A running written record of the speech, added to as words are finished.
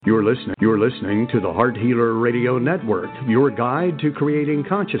You're listening to the Heart Healer Radio Network, your guide to creating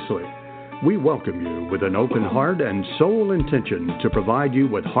consciously. We welcome you with an open heart and soul intention to provide you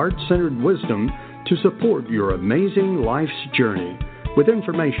with heart-centered wisdom to support your amazing life's journey, with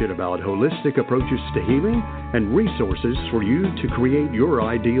information about holistic approaches to healing and resources for you to create your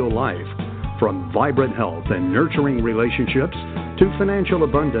ideal life. From vibrant health and nurturing relationships to financial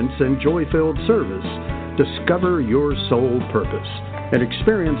abundance and joy-filled service, discover your soul purpose and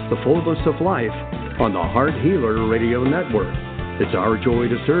experience the fullness of life on the Heart Healer Radio Network. It's our joy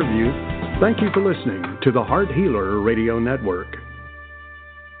to serve you. Thank you for listening to the Heart Healer Radio Network.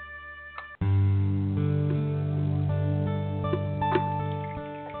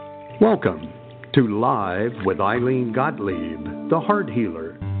 Welcome to Live with Ilene Gottlieb, the Heart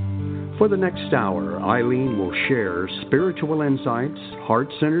Healer. For the next hour, Ilene will share spiritual insights,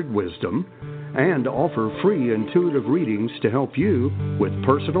 heart-centered wisdom, and offer free intuitive readings to help you with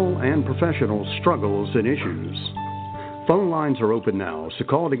personal and professional struggles and issues. Phone lines are open now, so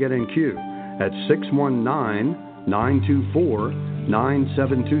call to get in queue at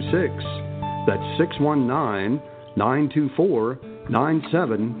 619-924-9726. That's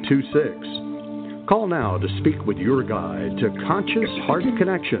 619-924-9726. Call now to speak with your guide to conscious heart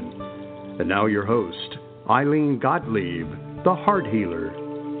connection. And now your host, Ilene Gottlieb, the Heart Healer.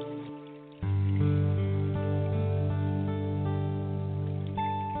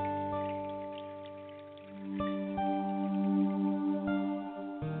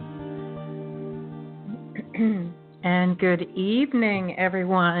 And good evening,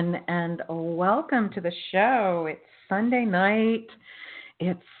 everyone, and welcome to the show. It's Sunday night.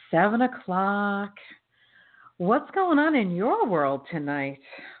 It's 7 o'clock. What's going on in your world tonight?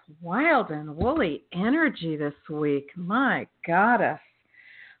 Wild and woolly energy this week. My goddess.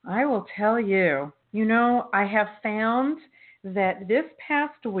 I will tell you, I have found that this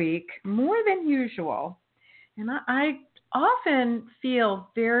past week, more than usual, and I often feel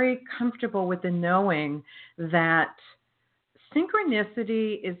very comfortable with the knowing that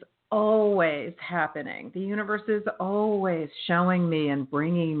synchronicity is always happening. The universe is always showing me and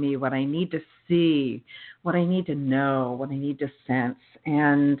bringing me what I need to see, what I need to know, what I need to sense.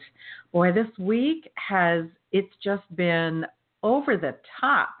 And boy, this week it's just been over the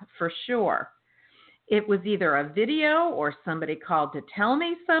top for sure. It was either a video or somebody called to tell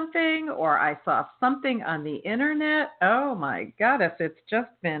me something, or I saw something on the internet. Oh my goodness, it's just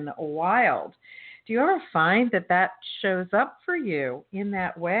been wild. Do you ever find that shows up for you in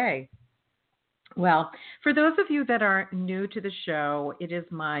that way? Well, for those of you that are new to the show, it is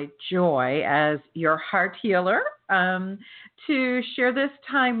my joy as your heart healer to share this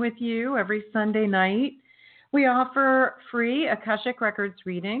time with you every Sunday night. We offer free Akashic Records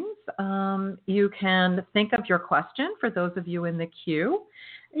readings. You can think of your question for those of you in the queue.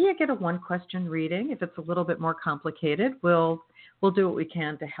 You get a one-question reading. If it's a little bit more complicated, we'll do what we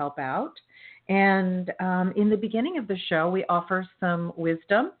can to help out. And in the beginning of the show, we offer some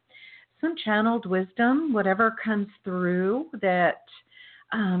wisdom, some channeled wisdom, whatever comes through that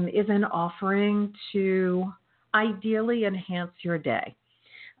is an offering to ideally enhance your day.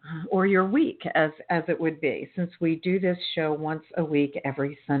 Or your week, as it would be, since we do this show once a week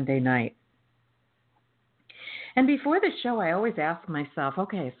every Sunday night. And before the show, I always ask myself,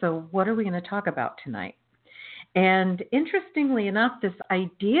 okay, so what are we going to talk about tonight? And interestingly enough, this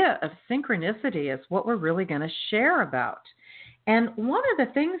idea of synchronicity is what we're really going to share about. And one of the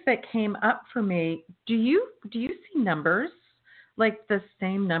things that came up for me, do you see numbers, like the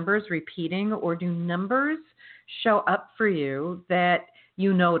same numbers repeating, or do numbers show up for you that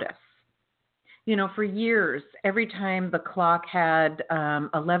you notice? For years, every time the clock had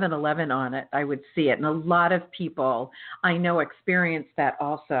 11:11 on it, I would see it. And a lot of people I know experience that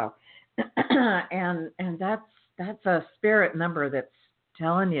also. and that's a spirit number that's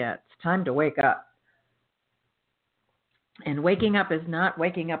telling you it's time to wake up. And waking up is not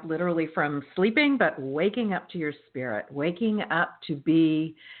waking up literally from sleeping, but waking up to your spirit, waking up to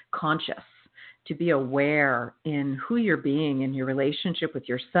be conscious, to be aware in who you're being in your relationship with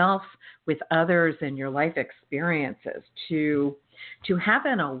yourself, with others, and your life experiences, to have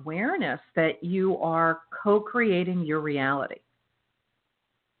an awareness that you are co-creating your reality.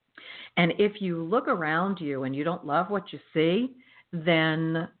 And if you look around you and you don't love what you see,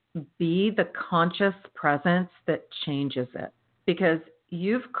 then be the conscious presence that changes it, because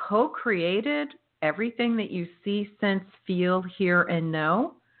you've co-created everything that you see, sense, feel, hear, and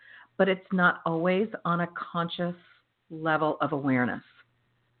know, but it's not always on a conscious level of awareness.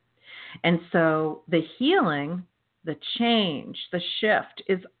 And so the healing, the change, the shift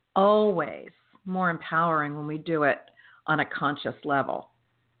is always more empowering when we do it on a conscious level.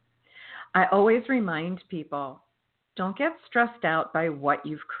 I always remind people, don't get stressed out by what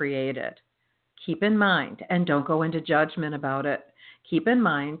you've created. Keep in mind, and don't go into judgment about it, keep in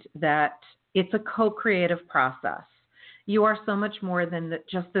mind that it's a co-creative process. You are so much more than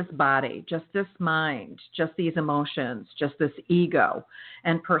just this body, just this mind, just these emotions, just this ego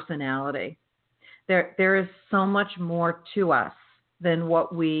and personality. There is so much more to us than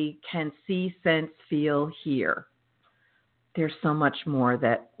what we can see, sense, feel, hear. There's so much more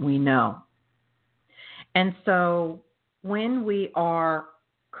that we know. And so when we are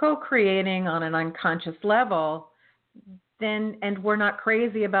co-creating on an unconscious level, then, and we're not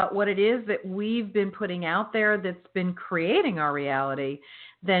crazy about what it is that we've been putting out there that's been creating our reality,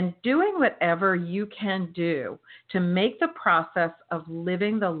 then doing whatever you can do to make the process of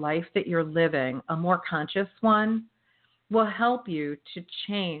living the life that you're living a more conscious one will help you to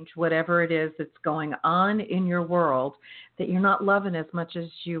change whatever it is that's going on in your world that you're not loving as much as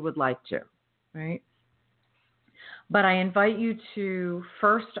you would like to, right? But I invite you to,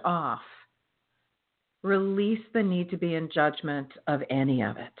 first off, release the need to be in judgment of any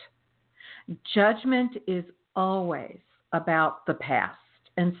of it. Judgment is always about the past.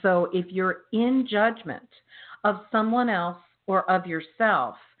 And so if you're in judgment of someone else or of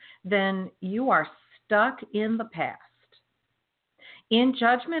yourself, then you are stuck in the past. In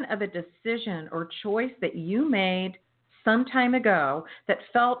judgment of a decision or choice that you made some time ago that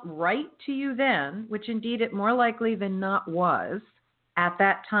felt right to you then, which indeed it more likely than not was at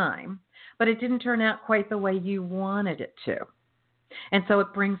that time, but it didn't turn out quite the way you wanted it to. And so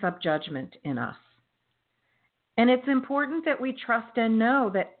it brings up judgment in us. And it's important that we trust and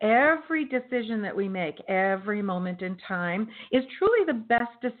know that every decision that we make, every moment in time, is truly the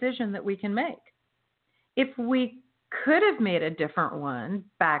best decision that we can make. If we could have made a different one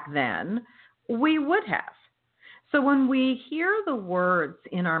back then, we would have. So when we hear the words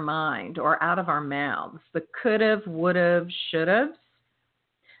in our mind or out of our mouths, the could have, would have, should have,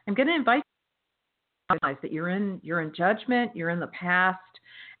 I'm going to invite you to realize that you're in judgment, you're in the past,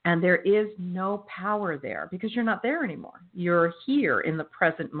 and there is no power there because you're not there anymore. You're here in the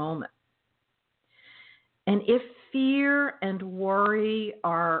present moment. And if fear and worry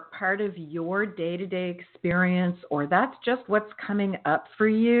are part of your day-to-day experience, or that's just what's coming up for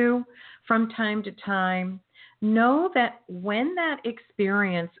you from time to time, know that when that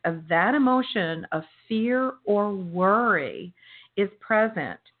experience of that emotion of fear or worry is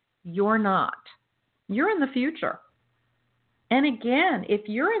present, you're not. You're in the future. And again, if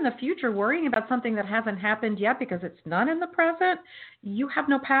you're in the future worrying about something that hasn't happened yet because it's not in the present, you have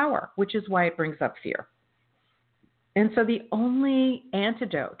no power, which is why it brings up fear. And so the only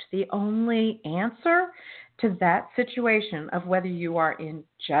antidote, the only answer to that situation of whether you are in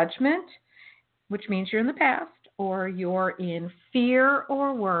judgment, which means you're in the past, or you're in fear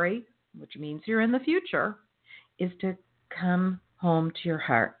or worry, which means you're in the future, is to come home to your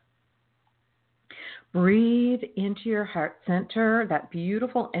heart. Breathe into your heart center, that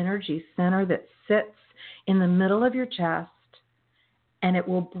beautiful energy center that sits in the middle of your chest, and it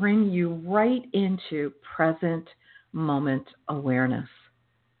will bring you right into present moment awareness.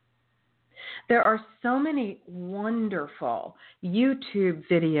 There are so many wonderful YouTube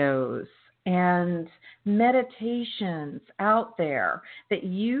videos and meditations out there that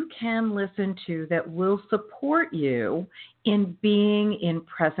you can listen to that will support you in being in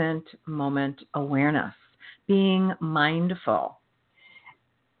present moment awareness, being mindful.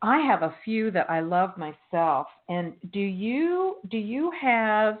 I have a few that I love myself. And do you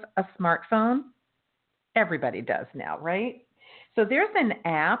have a smartphone? Everybody does now, right? So there's an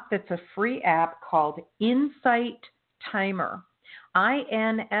app that's a free app called Insight Timer.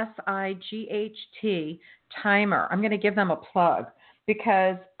 INSIGHT Timer. I'm going to give them a plug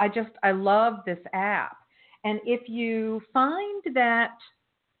because I love this app. And if you find that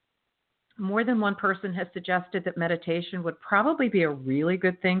more than one person has suggested that meditation would probably be a really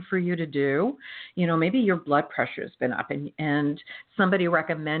good thing for you to do, maybe your blood pressure has been up and somebody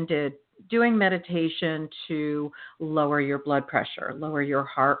recommended doing meditation to lower your blood pressure, lower your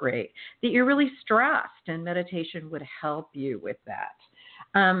heart rate, that you're really stressed, and meditation would help you with that.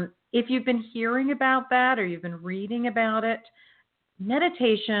 If you've been hearing about that or you've been reading about it,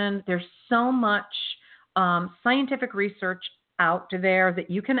 meditation, there's so much scientific research out there that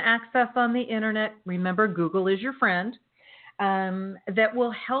you can access on the internet. Remember, Google is your friend, that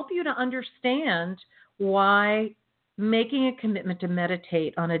will help you to understand why making a commitment to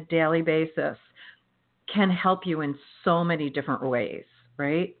meditate on a daily basis can help you in so many different ways,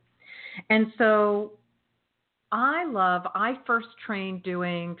 right? And so I first trained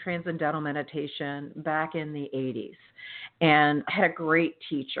doing transcendental meditation back in the 80s, and I had a great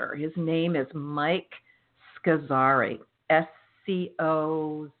teacher. His name is Mike Scazzari, Scozzari,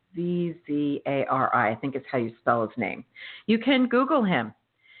 I think is how you spell his name. You can Google him.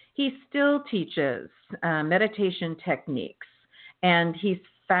 He still teaches meditation techniques, and he's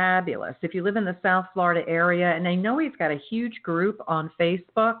fabulous. If you live in the South Florida area, and I know he's got a huge group on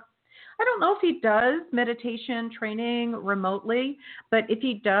Facebook. I don't know if he does meditation training remotely, but if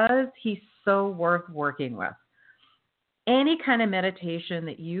he does, he's so worth working with. Any kind of meditation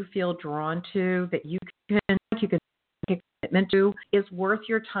that you feel drawn to, that you can make a commitment to, is worth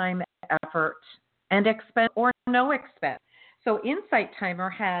your time, effort, and expense or no expense. So Insight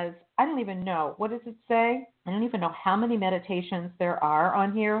Timer has, I don't even know, what does it say? I don't even know how many meditations there are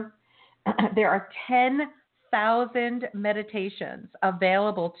on here. There are 10,000 meditations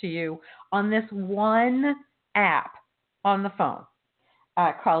available to you on this one app on the phone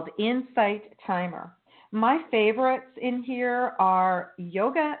called Insight Timer. My favorites in here are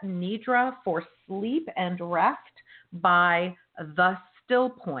Yoga Nidra for Sleep and Rest by The Still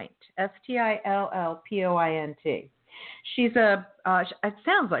Point, Stillpoint. She's it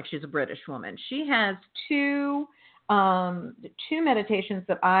sounds like she's a British woman. She has two meditations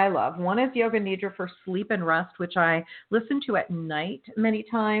that I love. One is Yoga Nidra for Sleep and Rest, which I listen to at night many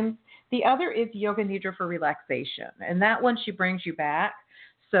times. The other is Yoga Nidra for Relaxation, and that one she brings you back.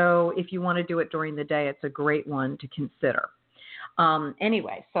 So if you want to do it during the day, it's a great one to consider.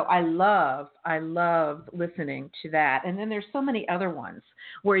 Anyway, so I love listening to that. And then there's so many other ones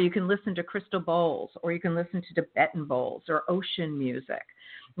where you can listen to crystal bowls, or you can listen to Tibetan bowls, or ocean music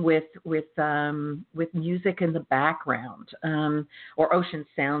with music in the background, or ocean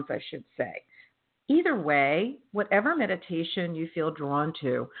sounds, I should say. Either way, whatever meditation you feel drawn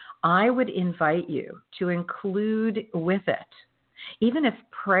to, I would invite you to include with it, even if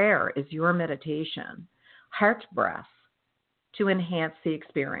prayer is your meditation, heart breath, to enhance the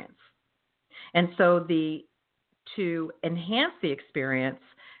experience. And so to enhance the experience,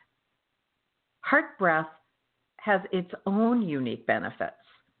 heart breath has its own unique benefits.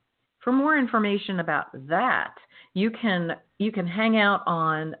 For more information about that, you can hang out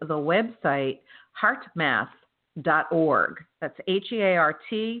on the website heartmath.org. That's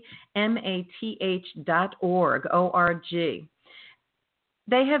HEARTMATH.org, O-R-G.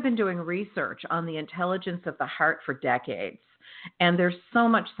 They have been doing research on the intelligence of the heart for decades. And there's so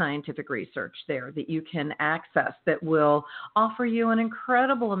much scientific research there that you can access that will offer you an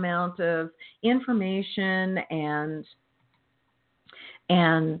incredible amount of information and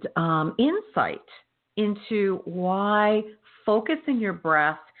insight into why focusing your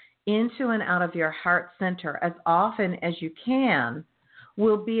breath into and out of your heart center as often as you can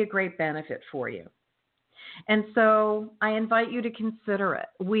will be a great benefit for you. And so I invite you to consider it.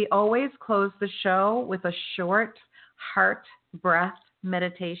 We always close the show with a short heart breath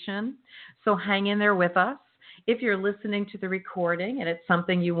meditation. So hang in there with us. If you're listening to the recording and it's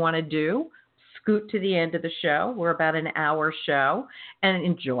something you want to do, scoot to the end of the show. We're about an hour show, and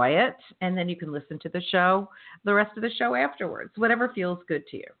enjoy it. And then you can listen to the rest of the show afterwards, whatever feels good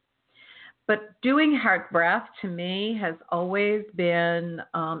to you. But doing heart breath to me has always been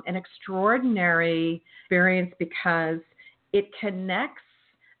an extraordinary experience because it connects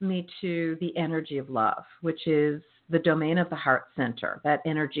me to the energy of love, which is the domain of the heart center, that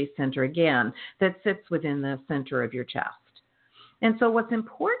energy center again, that sits within the center of your chest. And so what's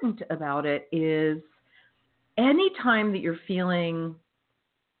important about it is anytime that you're feeling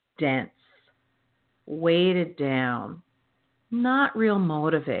dense, weighted down, not real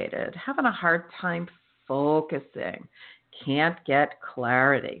motivated, having a hard time focusing, can't get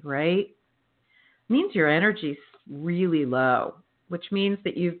clarity, right? Means your energy's really low, which means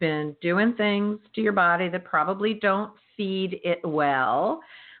that you've been doing things to your body that probably don't feed it well,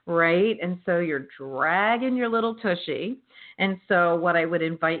 right? And so you're dragging your little tushy. And so what I would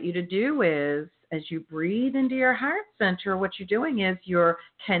invite you to do is, as you breathe into your heart center, what you're doing is you're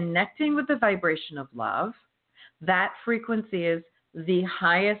connecting with the vibration of love. That frequency is the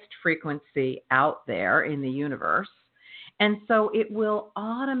highest frequency out there in the universe. And so it will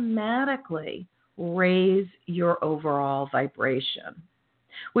automatically raise your overall vibration,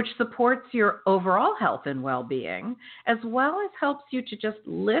 which supports your overall health and well-being, as well as helps you to just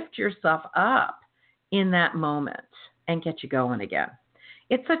lift yourself up in that moment and get you going again.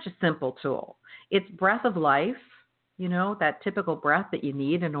 It's such a simple tool. It's breath of life, that typical breath that you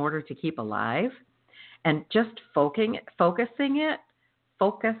need in order to keep alive, and just focusing it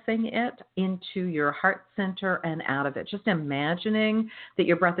into your heart center and out of it. Just imagining that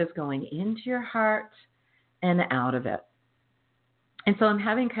your breath is going into your heart and out of it. And so I'm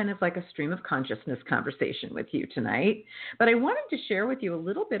having kind of like a stream of consciousness conversation with you tonight. But I wanted to share with you a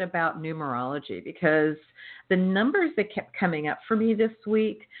little bit about numerology, because the numbers that kept coming up for me this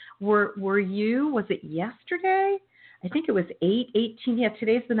week was it yesterday? I think it was 8/18. Yeah,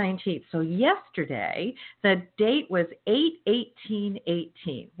 today's the 19th. So yesterday, the date was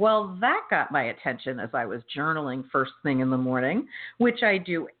 8/18/18. Well, that got my attention as I was journaling first thing in the morning, which I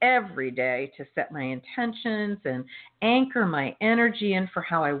do every day to set my intentions and anchor my energy in for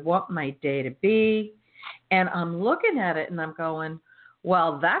how I want my day to be. And I'm looking at it and I'm going,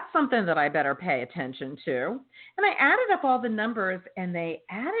 well, that's something that I better pay attention to. And I added up all the numbers, and they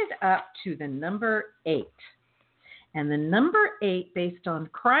added up to the number 8. And the number 8, based on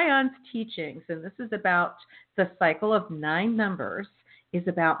Cryon's teachings, and this is about the cycle of 9 numbers, is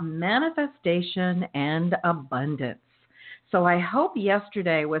about manifestation and abundance. So I hope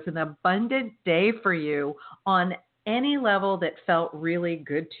yesterday was an abundant day for you on any level that felt really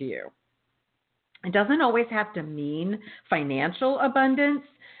good to you. It doesn't always have to mean financial abundance.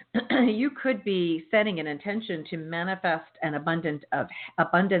 You could be setting an intention to manifest an abundance of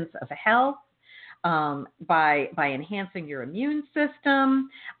health, by enhancing your immune system,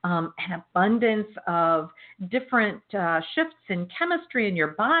 an abundance of different shifts in chemistry in your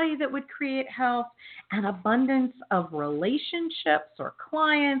body that would create health, an abundance of relationships or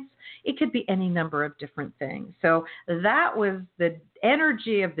clients. It could be any number of different things. So that was the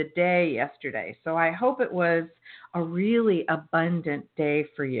energy of the day yesterday. So I hope it was a really abundant day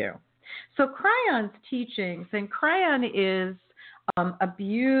for you. So Cryon's teachings, and Cryon is a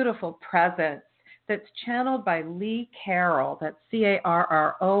beautiful presence that's channeled by Lee Carroll. That's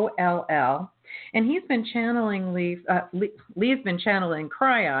Carroll. And he's been channeling Lee's been channeling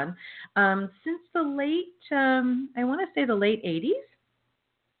Cryon since the late, I want to say the late 80s.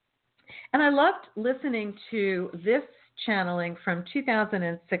 And I loved listening to this channeling from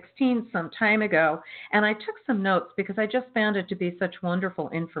 2016, some time ago. And I took some notes because I just found it to be such wonderful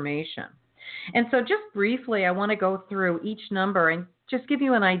information. And so just briefly, I want to go through each number and just give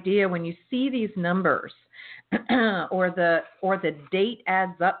you an idea when you see these numbers or the date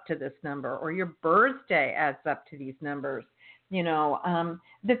adds up to this number, or your birthday adds up to these numbers,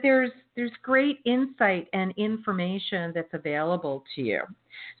 that there's great insight and information that's available to you.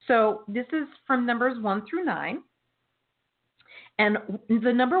 So this is from numbers 1 through 9. And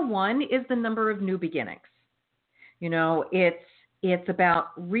the number 1 is the number of new beginnings. It's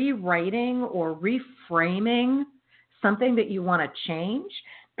about rewriting or reframing something that you want to change.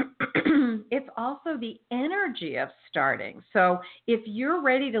 It's also the energy of starting. So if you're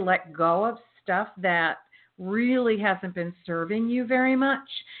ready to let go of stuff that really hasn't been serving you very much,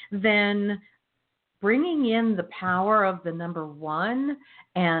 then bringing in the power of the number 1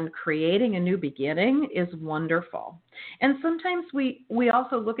 and creating a new beginning is wonderful. And sometimes we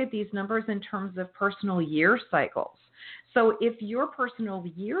also look at these numbers in terms of personal year cycles. So if your personal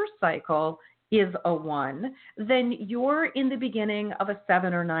year cycle is a 1, then you're in the beginning of a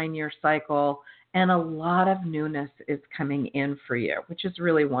 7 or 9 year cycle, and a lot of newness is coming in for you, which is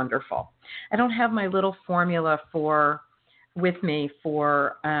really wonderful. I don't have my little formula with me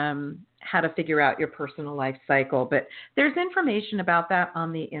for how to figure out your personal life cycle, but there's information about that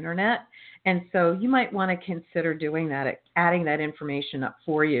on the internet. And so you might want to consider doing that, adding that information up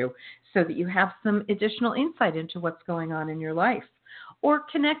for you so that you have some additional insight into what's going on in your life. Or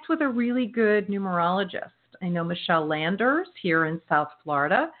connect with a really good numerologist. I know Michelle Landers here in South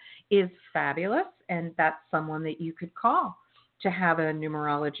Florida is fabulous, and that's someone that you could call to have a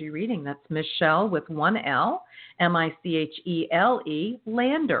numerology reading. That's Michelle with 1 L, Michele,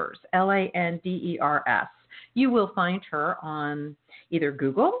 Landers, Landers. You will find her on either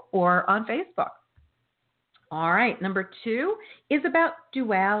Google or on Facebook. All right, number 2 is about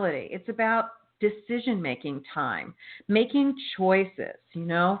duality. It's about decision-making time, making choices.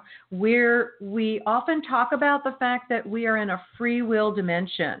 We often talk about the fact that we are in a free will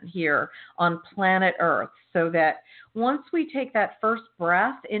dimension here on planet Earth, so that once we take that first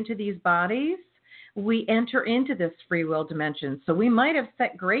breath into these bodies, we enter into this free will dimension. So we might have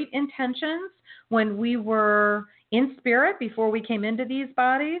set great intentions when we were in spirit before we came into these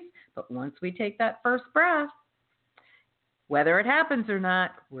bodies, but once we take that first breath, whether it happens or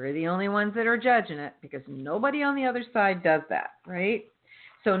not, we're the only ones that are judging it, because nobody on the other side does that, right?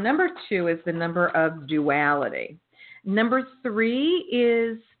 So number 2 is the number of duality. Number 3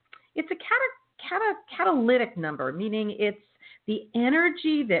 it's a catalytic number, meaning it's the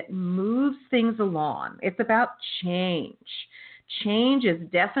energy that moves things along. It's about change. Change is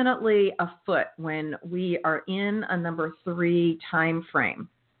definitely afoot when we are in a number 3 time frame.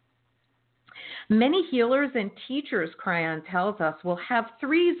 Many healers and teachers, Cryon tells us, will have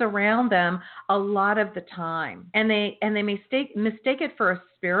threes around them a lot of the time, and they mistake it for a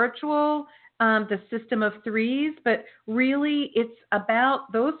spiritual, the system of threes, but really it's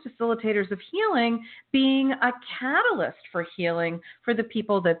about those facilitators of healing being a catalyst for healing for the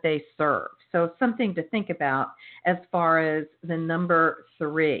people that they serve. So something to think about as far as the number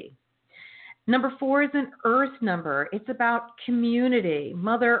 3. Number 4 is an earth number. It's about community,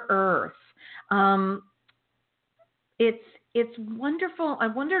 Mother Earth. It's wonderful, a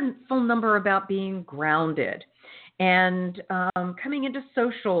wonderful number about being grounded and coming into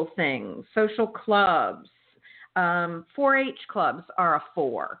social things, social clubs. 4-H clubs are a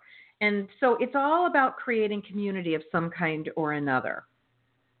 4. And so it's all about creating community of some kind or another.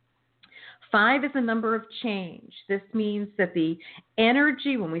 5 is a number of change. This means that the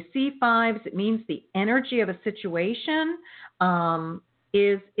energy, when we see 5s, it means the energy of a situation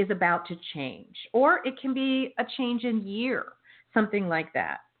is about to change. Or it can be a change in year, something like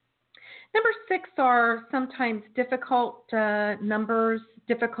that. Number 6 are sometimes difficult numbers,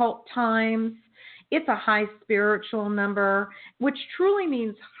 difficult times. It's a high spiritual number, which truly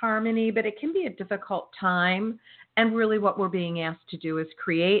means harmony, but it can be a difficult time. And really what we're being asked to do is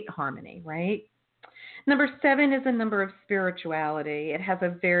create harmony, right? Number 7 is a number of spirituality. It has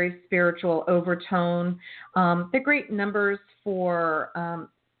a very spiritual overtone. They're great numbers for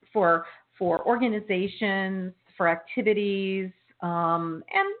organizations, for activities, and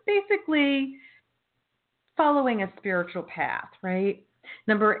basically following a spiritual path, right?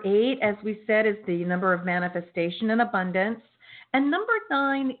 Number 8, as we said, is the number of manifestation and abundance. And number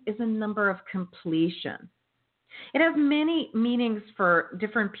 9 is a number of completion. It has many meanings for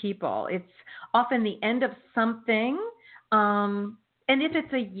different people. It's often the end of something. And if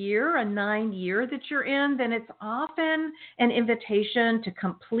it's a year, a 9 year that you're in, then it's often an invitation to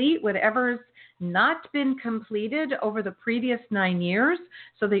complete whatever's not been completed over the previous 9 years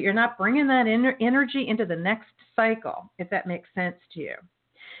so that you're not bringing that energy into the next cycle, if that makes sense to you.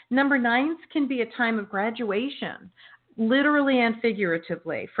 Number 9s can be a time of graduation, literally and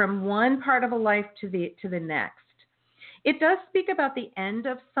figuratively, from one part of a life to the next. It does speak about the end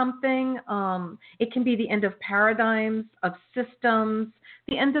of something. It can be the end of paradigms, of systems,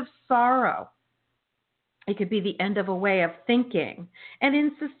 the end of sorrow. It could be the end of a way of thinking. And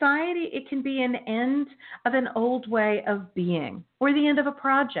in society, it can be an end of an old way of being or the end of a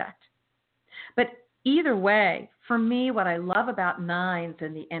project. But either way, for me, what I love about 9s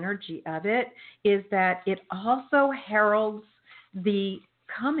and the energy of it is that it also heralds the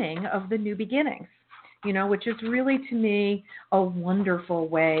coming of the new beginnings, which is really, to me, a wonderful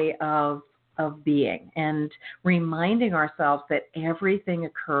way of being and reminding ourselves that everything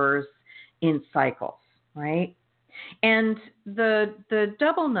occurs in cycles, right? And the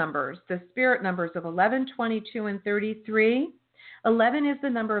double numbers, the spirit numbers of 11, 22, and 33, 11 is the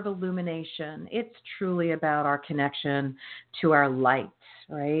number of illumination. It's truly about our connection to our light,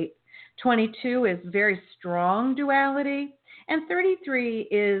 right? 22 is very strong duality, and 33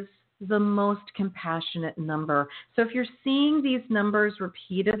 is the most compassionate number. So if you're seeing these numbers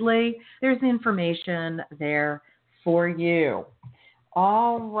repeatedly, there's information there for you.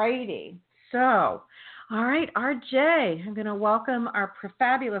 All righty. So, all right, RJ, I'm going to welcome our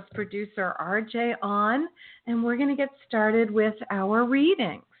fabulous producer, RJ, on, and we're going to get started with our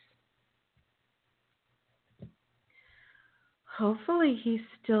readings. Hopefully he's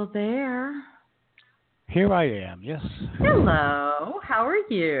still there. Here I am, yes. Hello, how are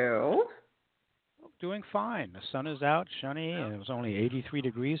you? Doing fine. The sun is out, sunny, and it was only 83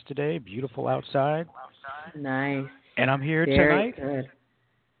 degrees today. Beautiful outside. Nice. And I'm here Very tonight. Good.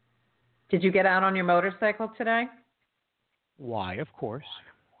 Did you get out on your motorcycle today? Why, of course.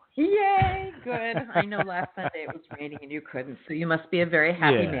 Yay, good. I know last Sunday it was raining and you couldn't, so you must be a very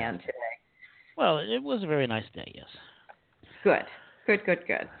happy man today. Well, it was a very nice day, yes. Good.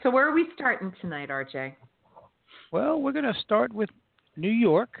 So where are we starting tonight, RJ? Well, we're going to start with New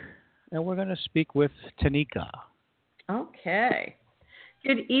York, and we're going to speak with Tanika. Okay.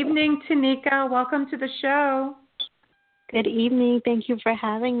 Good evening, Tanika. Welcome to the show. Good evening. Thank you for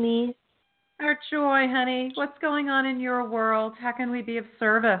having me. Our joy, honey. What's going on in your world? How can we be of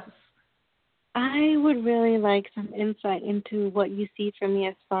service? I would really like some insight into what you see for me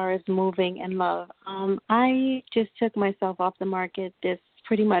as far as moving and love. I just took myself off the market this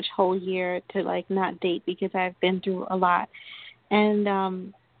pretty much whole year to not date because I've been through a lot.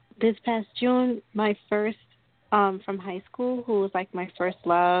 And this past June, my first from high school, who was my first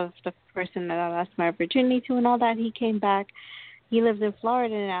love, the person that I lost my virginity to and all that, he came back. He lives in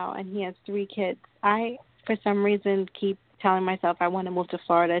Florida now, and he has 3 kids. I, for some reason, keep telling myself I want to move to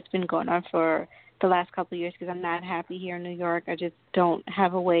Florida. It's been going on for the last couple of years because I'm not happy here in New York. I just don't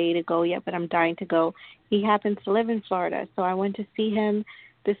have a way to go yet, but I'm dying to go. He happens to live in Florida, so I went to see him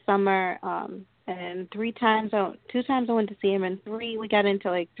this summer, and 2 times I went to see him, and we got into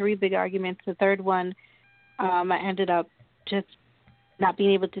like 3 big arguments. The third one, I ended up just not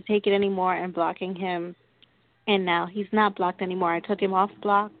being able to take it anymore and blocking him. And now he's not blocked anymore. I took him off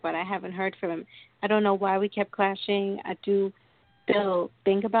block, but I haven't heard from him. I don't know why we kept clashing. I do still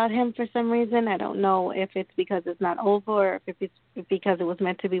think about him for some reason. I don't know if it's because it's not over or if it's because it was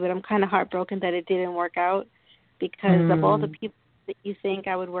meant to be, but I'm kind of heartbroken that it didn't work out because of all the people that you think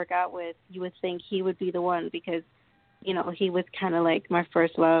I would work out with, you would think he would be the one because, you know, he was kind of like my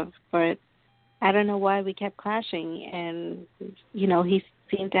first love. But I don't know why we kept clashing. And, you know, he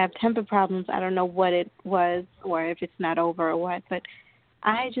seemed to have temper problems. I don't know what it was or if it's not over or what, but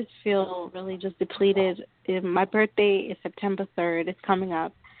I just feel really just depleted. My birthday is September 3rd. It's coming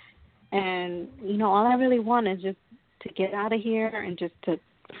up. And, you know, all I really want is just to get out of here and just to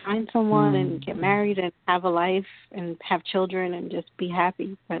find someone and get married and have a life and have children and just be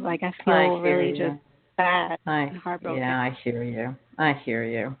happy. But, like, I feel really just sad and heartbroken. Yeah, I hear you. I hear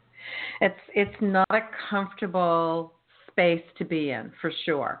you. It's not a comfortable space to be in, for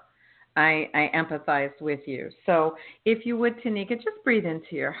sure. I empathize with you. So if you would, Tanika, just breathe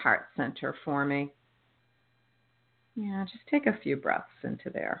into your heart center for me. Yeah, just take a few breaths into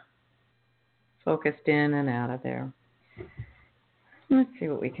there. Focused in and out of there. Let's see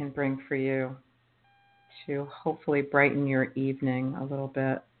what we can bring for you to hopefully brighten your evening a little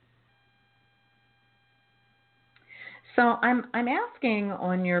bit. So I'm asking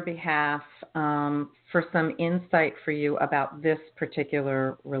on your behalf for some insight for you about this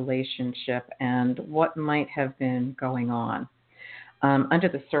particular relationship and what might have been going on under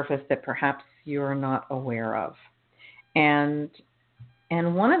the surface that perhaps you're not aware of. And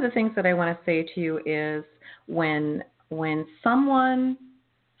one of the things that I want to say to you is when someone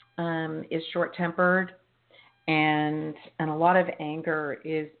is short-tempered and a lot of anger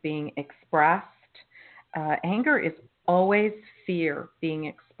is being expressed, anger is always fear being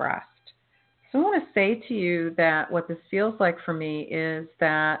expressed. So I want to say to you that what this feels like for me is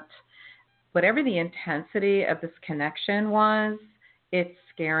that whatever the intensity of this connection was, it's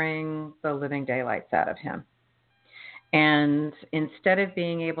scaring the living daylights out of him. And instead of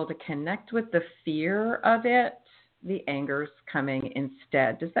being able to connect with the fear of it, the anger's coming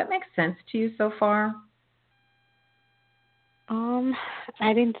instead. Does that make sense to you so far?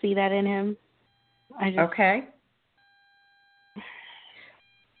 I didn't see that in him. Okay.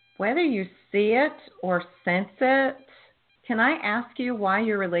 Whether you see it or sense it, can I ask you why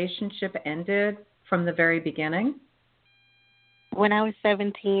your relationship ended from the very beginning? When I was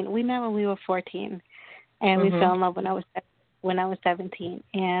 17, we met when we were 14, and we fell in love when I was 17,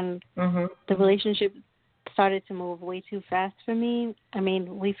 and the relationship started to move way too fast for me. I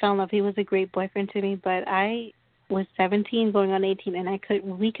mean, we fell in love. He was a great boyfriend to me, but I was 17 going on 18, and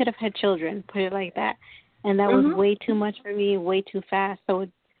we could have had children, put it like that. And that was way too much for me, way too fast. So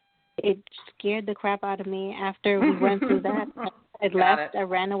it scared the crap out of me. After we went through that, I left. I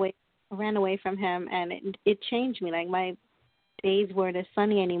ran away from him, and it changed me. Like, my days weren't as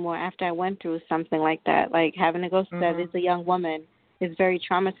sunny anymore after I went through something like that. Like, having to go through that as a young woman is very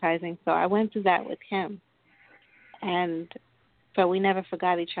traumatizing. So I went through that with him. But we never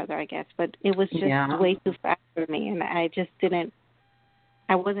forgot each other, I guess. But it was just way too fast for me, and I just didn't.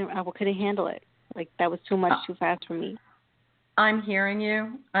 I couldn't handle it. Like, that was too much, too fast for me. I'm hearing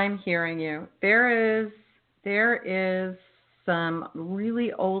you. There is some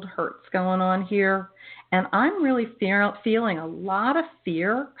really old hurts going on here, and I'm really feeling a lot of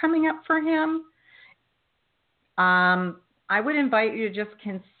fear coming up for him. I would invite you to just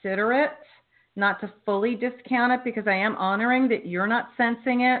consider it, not to fully discount it, because I am honoring that you're not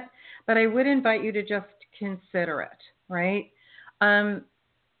sensing it, but I would invite you to just consider it, right?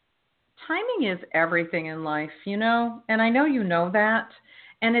 Timing is everything in life, you know, and I know you know that,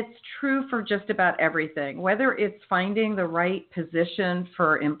 and it's true for just about everything, whether it's finding the right position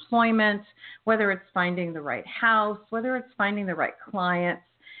for employment, whether it's finding the right house, whether it's finding the right clients.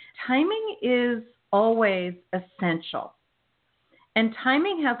 Timing is always essential, and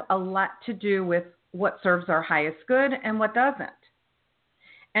timing has a lot to do with what serves our highest good and what doesn't.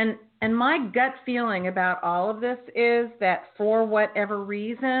 And my gut feeling about all of this is that for whatever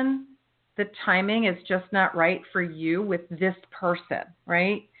reason, the timing is just not right for you with this person,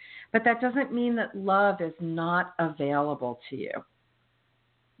 right? But that doesn't mean that love is not available to you,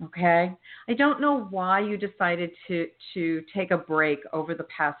 okay? I don't know why you decided to take a break over the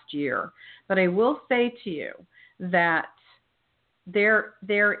past year, but I will say to you that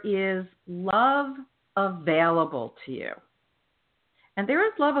there is love available to you. And there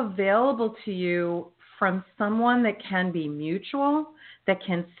is love available to you from someone that can be mutual, that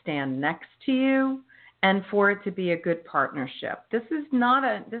can stand next to you, and for it to be a good partnership. This is not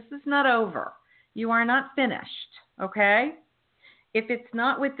over. You are not finished, okay? If it's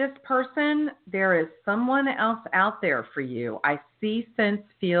not with this person, there is someone else out there for you. I see, sense,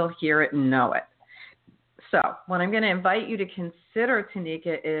 feel, hear it, and know it. So what I'm going to invite you to consider,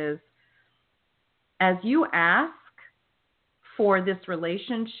 Tanika, is as you ask for this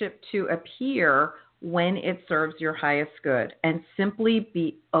relationship to appear when it serves your highest good, and simply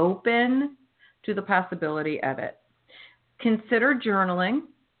be open to the possibility of it. Consider journaling.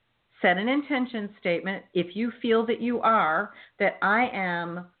 Set an intention statement, if you feel that you are, that I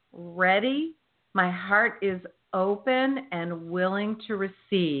am ready, my heart is open and willing to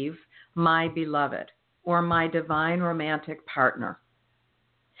receive my beloved or my divine romantic partner.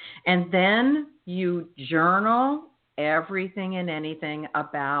 And then you journal everything and anything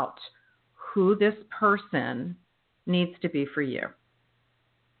about who this person needs to be for you.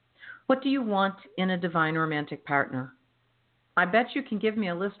 What do you want in a divine romantic partner? I bet you can give me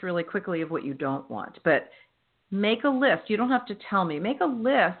a list really quickly of what you don't want, but make a list. You don't have to tell me. Make a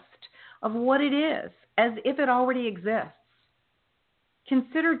list of what it is as if it already exists.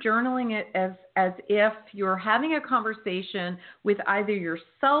 Consider journaling it as if you're having a conversation with either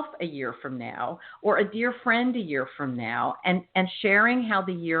yourself a year from now or a dear friend a year from now, and sharing how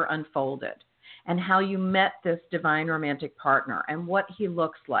the year unfolded and how you met this divine romantic partner and what he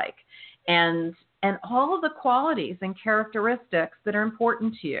looks like and all of the qualities and characteristics that are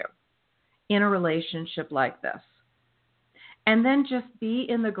important to you in a relationship like this. And then just be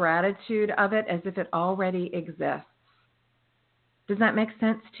in the gratitude of it as if it already exists. Does that make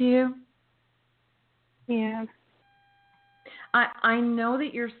sense to you? Yeah. I know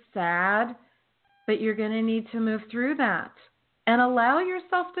that you're sad, but you're going to need to move through that. And allow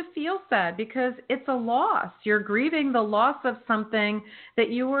yourself to feel sad because it's a loss. You're grieving the loss of something that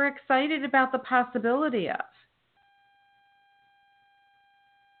you were excited about the possibility of.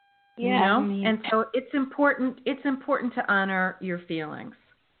 Yeah. You know? And so it's important to honor your feelings.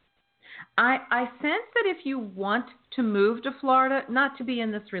 I sense that if you want to move to Florida, not to be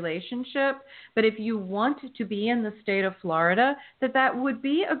in this relationship, but if you want to be in the state of Florida, that would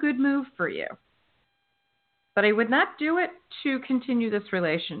be a good move for you. But I would not do it to continue this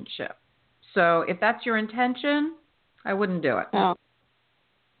relationship. So if that's your intention, I wouldn't do it.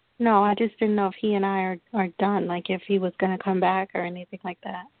 No, I just didn't know if he and I are done, like if he was going to come back or anything like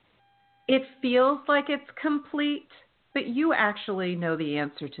that. It feels like it's complete, but you actually know the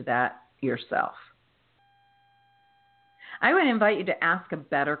answer to that yourself. I would invite you to ask a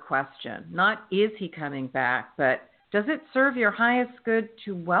better question. Not is he coming back, but does it serve your highest good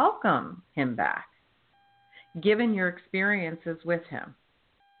to welcome him back, given your experiences with him?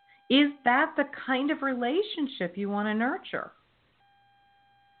 Is that the kind of relationship you want to nurture?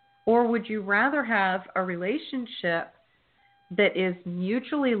 Or would you rather have a relationship that is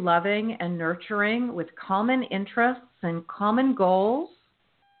mutually loving and nurturing with common interests and common goals?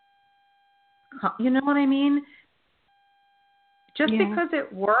 You know what I mean? Just because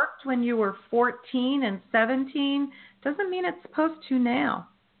it worked when you were 14 and 17 doesn't mean it's supposed to now.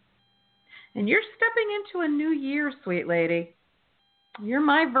 And you're stepping into a new year, sweet lady. You're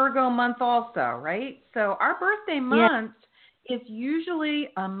my Virgo month also, right? So our birthday month is usually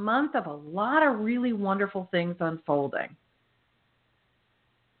a month of a lot of really wonderful things unfolding.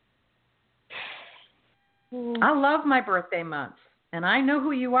 I love my birthday month, and I know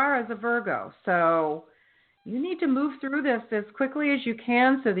who you are as a Virgo. So you need to move through this as quickly as you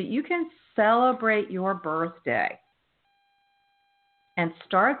can so that you can celebrate your birthday and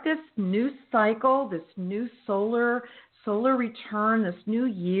start this new cycle, this new solar return, this new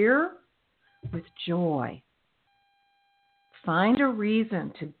year with joy. Find a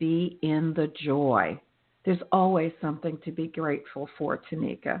reason to be in the joy. There's always something to be grateful for,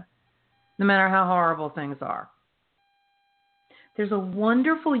 Tanika, no matter how horrible things are. There's a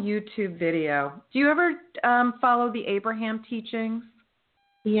wonderful YouTube video. Do you ever follow the Abraham teachings?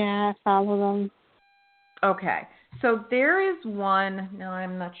 Yeah, I follow them. Okay. So there is one. Now,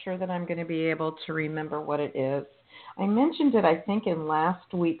 I'm not sure that I'm going to be able to remember what it is. I mentioned it, I think, in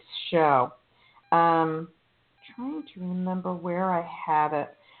last week's show. Trying to remember where I have it.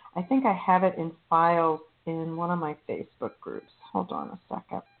 I think I have it in files in one of my Facebook groups. Hold on a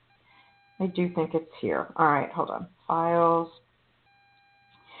second. I do think it's here. All right, hold on. Files.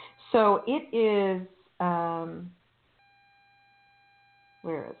 So it is,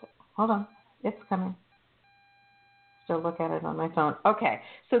 where is it? Hold on. It's coming. to look at it on my phone. Okay,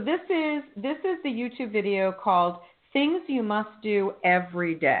 so this is the YouTube video called "Things You Must Do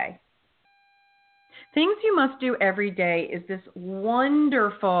Every Day." Things you must do every day is this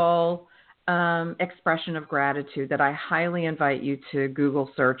wonderful expression of gratitude that I highly invite you to Google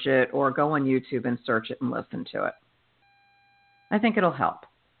search it or go on YouTube and search it and listen to it. I think it'll help.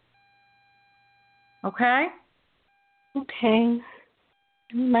 Okay? Okay.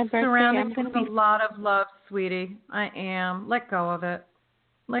 My birthday, Surrounded with a lot of love, sweetie. I am. Let go of it.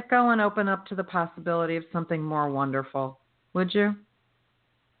 Let go and open up to the possibility of something more wonderful. Would you?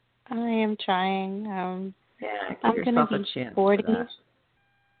 I am trying. Yeah, I'm going to be 40.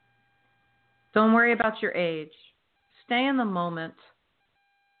 Don't worry about your age. Stay in the moment.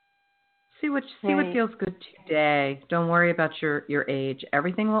 See what feels good today. Don't worry about your age.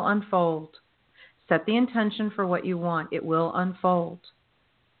 Everything will unfold. Set the intention for what you want. It will unfold.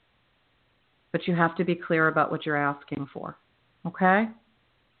 But you have to be clear about what you're asking for. Okay?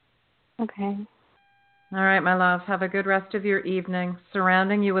 Okay. All right, my love. Have a good rest of your evening,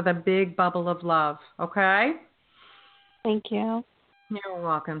 surrounding you with a big bubble of love. Okay? Thank you. You're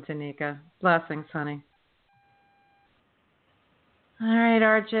welcome, Tanika. Blessings, honey. All right,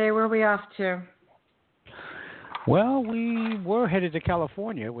 RJ, where are we off to? Well, we were headed to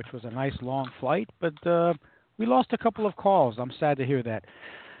California, which was a nice long flight, but we lost a couple of calls. I'm sad to hear that.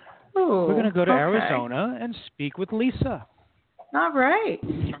 Ooh, we're going to go to Arizona and speak with Lisa. All right.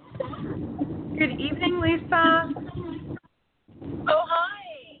 Good evening, Lisa. Oh,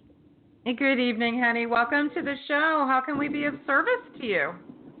 hi. Hey, good evening, honey. Welcome to the show. How can we be of service to you?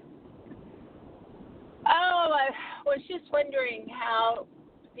 Oh, I was just wondering how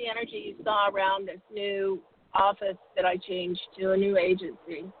the energy you saw around this new office that I changed to, a new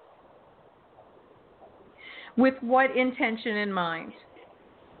agency. With what intention in mind?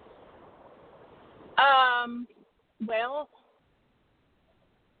 Well,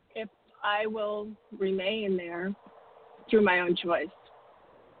 if I will remain there through my own choice.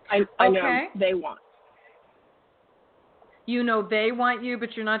 I know they want. You know they want you,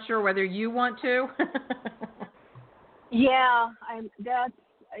 but you're not sure whether you want to? Yeah, that's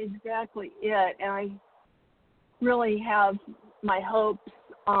exactly it. And I really have my hopes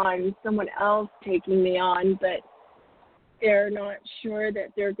on someone else taking me on, but they're not sure that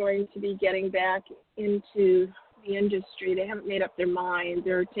they're going to be getting back into the industry. They haven't made up their mind.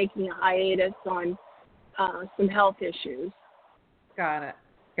 They're taking a hiatus on some health issues. Got it.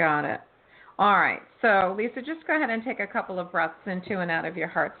 All right. So, Lisa, just go ahead and take a couple of breaths into and out of your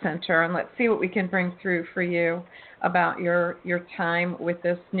heart center, and let's see what we can bring through for you about your time with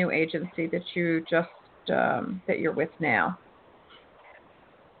this new agency that you just that you're with now.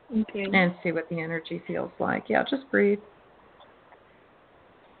 Okay. And see what the energy feels like. Yeah, just breathe.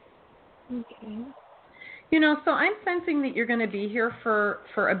 Okay. You know, so I'm sensing that you're going to be here for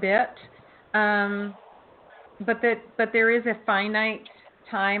a bit, but there is a finite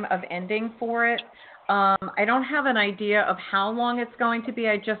time of ending for it. I don't have an idea of how long it's going to be.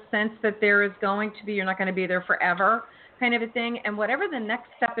 I just sense that there is going to be, you're not going to be there forever kind of a thing. And whatever the next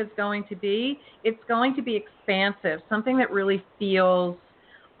step is going to be, it's going to be expansive, something that really feels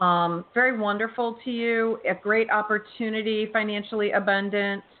very wonderful to you, a great opportunity, financially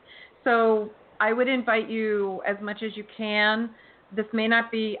abundant. So I would invite you as much as you can. This may not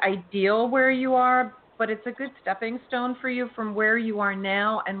be ideal where you are, but it's a good stepping stone for you from where you are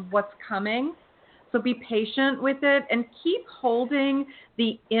now and what's coming. So be patient with it and keep holding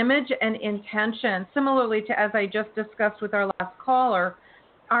the image and intention. Similarly to as I just discussed with our last caller,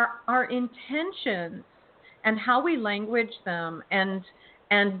 our intentions and how we language them and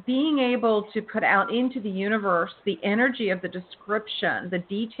being able to put out into the universe the energy of the description, the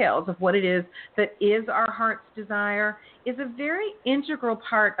details of what it is that is our heart's desire is a very integral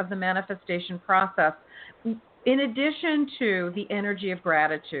part of the manifestation process. In addition to the energy of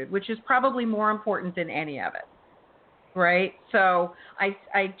gratitude, which is probably more important than any of it, right? So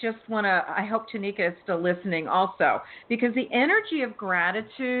I just want to, I hope Tanika is still listening also, because the energy of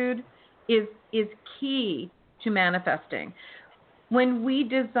gratitude is key to manifesting. When we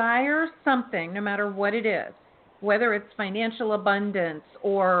desire something, no matter what it is, whether it's financial abundance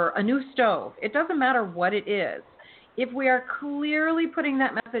or a new stove, it doesn't matter what it is. If we are clearly putting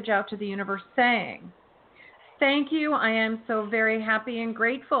that message out to the universe saying, thank you. I am so very happy and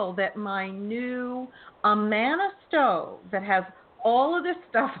grateful that my new Amana stove that has all of this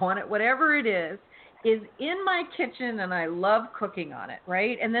stuff on it, whatever it is in my kitchen and I love cooking on it,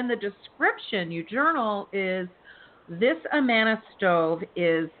 right? And then the description you journal is, this Amana stove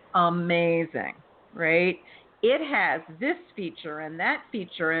is amazing, right? it has this feature and that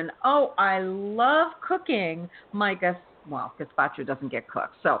feature, and oh, I love cooking my gazpacho doesn't get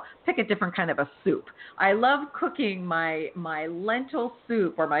cooked, so pick a different kind of a soup. I love cooking my lentil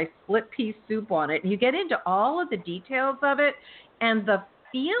soup or my split pea soup on it. And you get into all of the details of it and the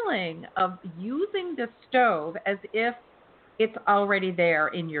feeling of using the stove as if it's already there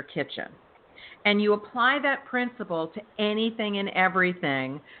in your kitchen. And you apply that principle to anything and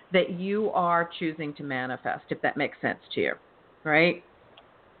everything that you are choosing to manifest, if that makes sense to you, right?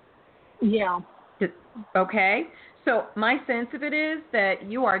 Yeah. Okay? So my sense of it is that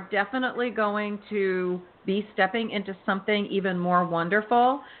you are definitely going to be stepping into something even more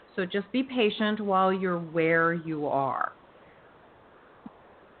wonderful. So just be patient while you're where you are.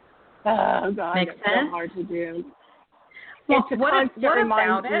 Oh, God, Makes it's sense? so hard to do. Well, It's a what constant about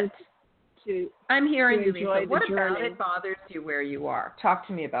reminder it? to I'm hearing you, enjoy Lisa. What the about journey. it bothers you where you are? Talk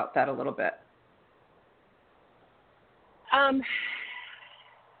to me about that a little bit.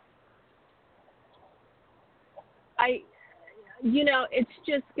 It's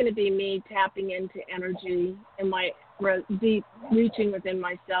just going to be me tapping into energy and my deep reaching within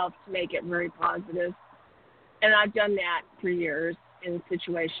myself to make it very positive. And I've done that for years in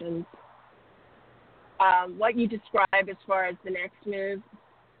situations. What you describe as far as the next move,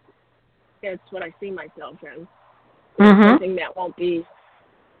 that's what I see myself in. Something that won't be,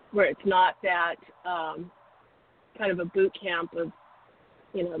 where it's not that kind of a boot camp of,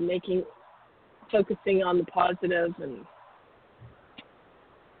 focusing on the positive and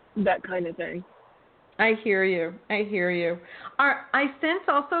that kind of thing. I hear you. I sense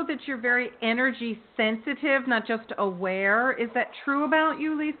also that you're very energy sensitive, not just aware. Is that true about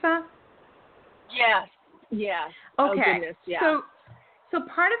you, Lisa? Yes. Okay. Oh, goodness, yeah. So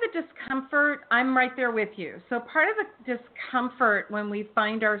part of the discomfort, I'm right there with you. So part of the discomfort when we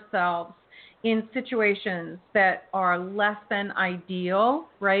find ourselves in situations that are less than ideal,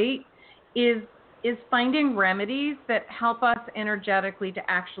 right, is finding remedies that help us energetically to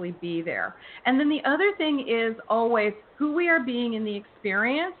actually be there. And then the other thing is always who we are being in the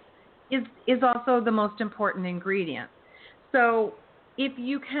experience is also the most important ingredient. So if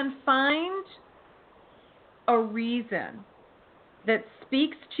you can find a reason that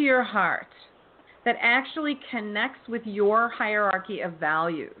speaks to your heart, that actually connects with your hierarchy of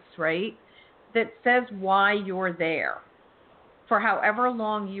values, right, that says why you're there, for however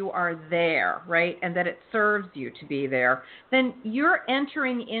long you are there, right, and that it serves you to be there, then you're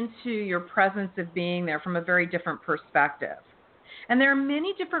entering into your presence of being there from a very different perspective. And there are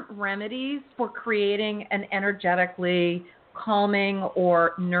many different remedies for creating an energetically calming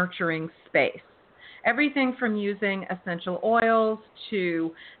or nurturing space. Everything from using essential oils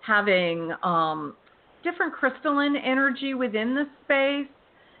to having different crystalline energy within the space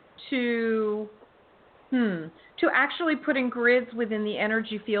to actually putting grids within the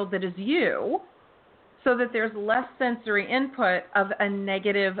energy field that is you, so that there's less sensory input of a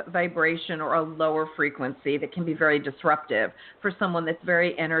negative vibration or a lower frequency that can be very disruptive for someone that's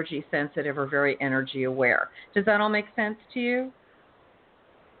very energy sensitive or very energy aware. Does that all make sense to you?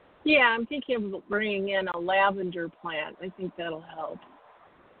 Yeah, I'm thinking of bringing in a lavender plant. I think that'll help.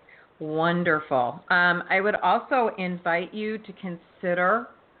 Wonderful. I would also invite you to consider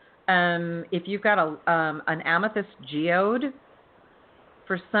if you've got an amethyst geode.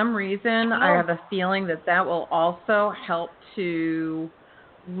 For some reason, I have a feeling that will also help to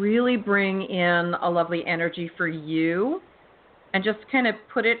really bring in a lovely energy for you, and just kind of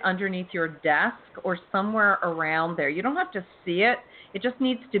put it underneath your desk or somewhere around there. You don't have to see it. It just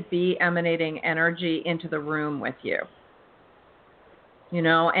needs to be emanating energy into the room with you.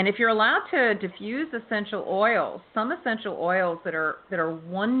 And if you're allowed to diffuse essential oils, some essential oils that are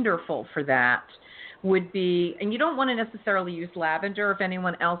wonderful for that would be, and you don't want to necessarily use lavender if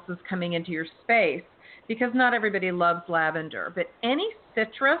anyone else is coming into your space, because not everybody loves lavender, but any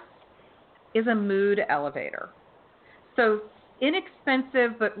citrus is a mood elevator. So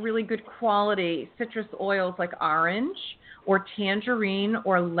inexpensive but really good quality citrus oils like orange or tangerine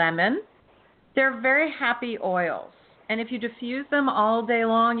or lemon, they're very happy oils. And if you diffuse them all day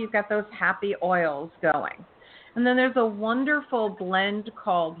long, you've got those happy oils going. And then there's a wonderful blend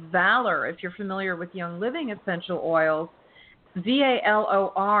called Valor, if you're familiar with Young Living essential oils,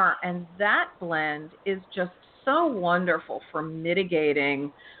 VALOR, and that blend is just so wonderful for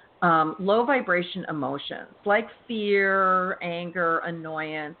mitigating low vibration emotions like fear, anger,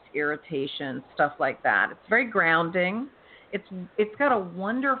 annoyance, irritation, stuff like that. It's very grounding. It's got a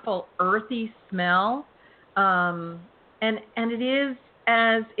wonderful earthy smell, and it is,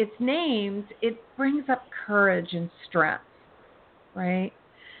 as it's named, it brings up courage and strength, right?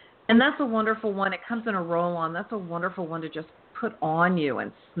 And that's a wonderful one. It comes in a roll-on. That's a wonderful one to just put on you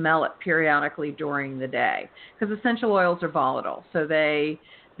and smell it periodically during the day, because essential oils are volatile, so they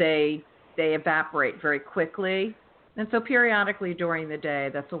evaporate very quickly. And so periodically during the day,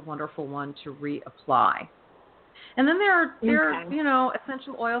 that's a wonderful one to reapply. And then there are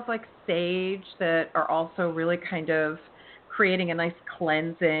essential oils like sage that are also really kind of creating a nice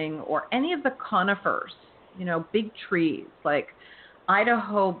cleansing, or any of the conifers, big trees like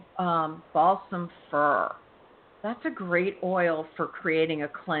Idaho balsam fir. That's a great oil for creating a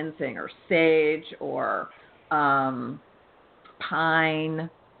cleansing, or sage, or pine.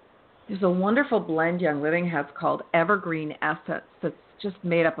 There's a wonderful blend Young Living has called Evergreen Essence that's just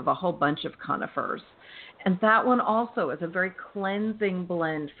made up of a whole bunch of conifers. And that one also is a very cleansing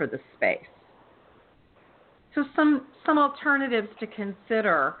blend for the space. So some alternatives to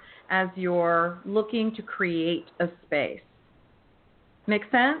consider as you're looking to create a space. Make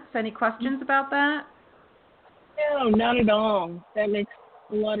sense? Any questions about that? No, not at all. That makes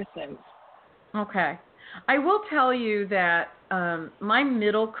a lot of sense. Okay. I will tell you that my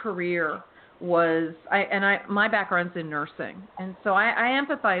middle career was, my background's in nursing, and so I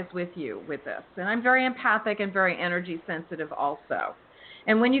empathize with you with this. And I'm very empathic and very energy sensitive also.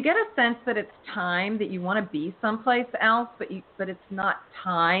 And when you get a sense that it's time, that you want to be someplace else, but it's not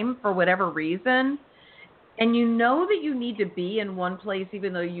time for whatever reason, and you know that you need to be in one place,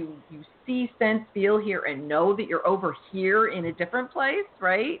 even though you see, sense, feel, hear, and know that you're over here in a different place,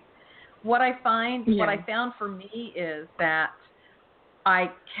 right? What I found for me is that I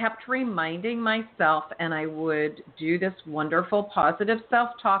kept reminding myself, and I would do this wonderful positive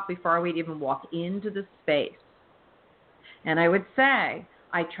self-talk before I would even walk into the space. And I would say,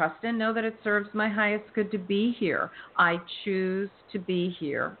 I trust and know that it serves my highest good to be here. I choose to be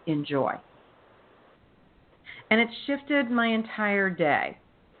here. Enjoy. And it shifted my entire day.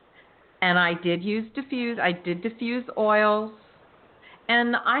 And I did diffuse. I did diffuse oils.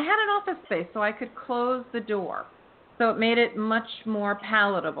 And I had an office space, so I could close the door. So it made it much more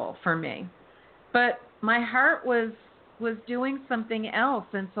palatable for me. But my heart was doing something else.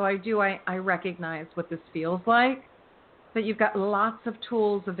 And so I recognize what this feels like. That you've got lots of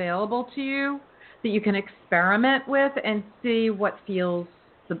tools available to you that you can experiment with and see what feels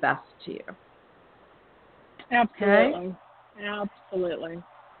the best to you. Absolutely. Okay? Absolutely.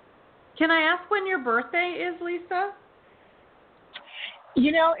 Can I ask when your birthday is, Lisa?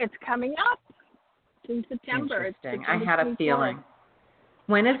 It's coming up in September. Interesting. It's September I had 24th. a feeling.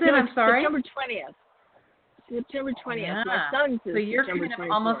 When is it? No, I'm sorry? September 20th. September 20th. Yeah. My son's is So you're September kind of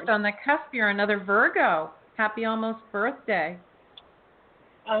 24th. almost on the cusp. You're another Virgo. Happy almost birthday.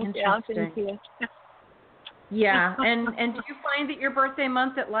 Oh, yeah, Interesting. thank you. Yeah, and do you find that your birthday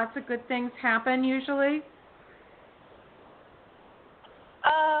month that lots of good things happen usually?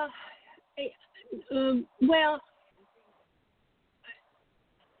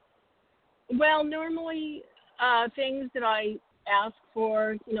 Well, normally things that I ask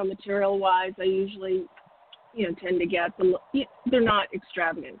for, material-wise, I usually, tend to get them. They're not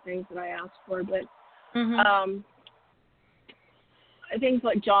extravagant things that I ask for, but things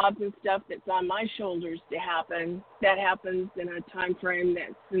like jobs and stuff that's on my shoulders to happen, that happens in a time frame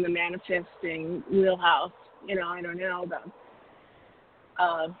that's in the manifesting wheelhouse. I don't know.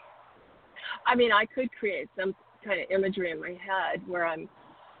 I could create some kind of imagery in my head where I'm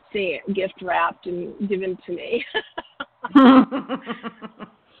seeing it gift wrapped and given to me.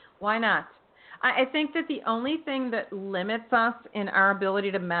 Why not? I think that the only thing that limits us in our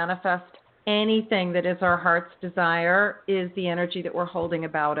ability to manifest anything that is our heart's desire is the energy that we're holding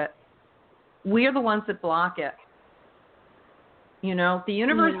about it. We are the ones that block it. The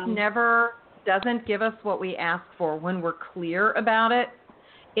universe never doesn't give us what we ask for when we're clear about it.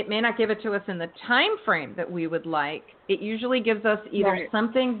 It may not give it to us in the time frame that we would like. It usually gives us either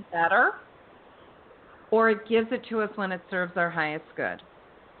something better, or it gives it to us when it serves our highest good.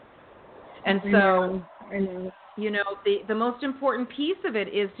 And so, I know. The most important piece of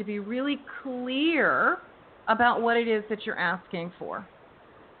it is to be really clear about what it is that you're asking for.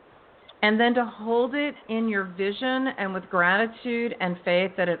 And then to hold it in your vision and with gratitude and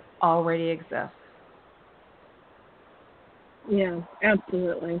faith that it already exists. Yeah,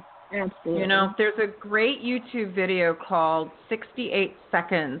 absolutely. Absolutely. There's a great YouTube video called 68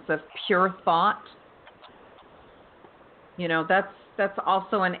 Seconds of Pure Thought. That's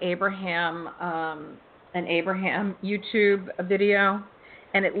also an Abraham YouTube video,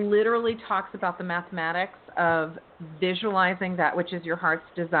 and it literally talks about the mathematics of visualizing that which is your heart's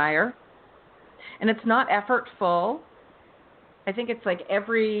desire. And it's not effortful. I think it's like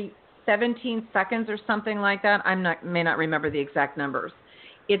every 17 seconds or something like that. May not remember the exact numbers.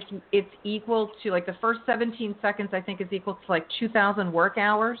 it's equal to, like, the first 17 seconds, I think, is equal to like 2,000 work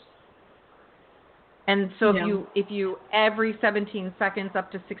hours. And so if you every 17 seconds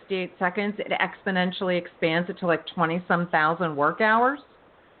up to 68 seconds, it exponentially expands it to like 20-some thousand work hours.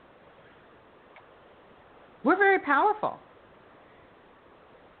 We're very powerful.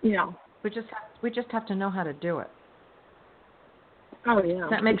 Yeah. We just have to know how to do it. Oh, yeah. Does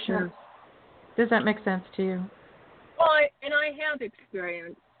that make sense? Does that make sense to you? Well, I have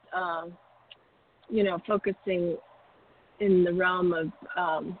experience, focusing in the realm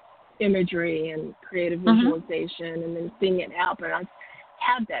of imagery and creative visualization, and then seeing it happen. I've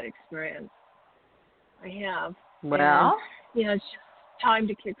had that experience. I have. Well, and, it's just time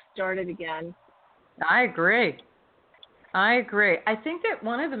to kickstart it again. I agree. I think that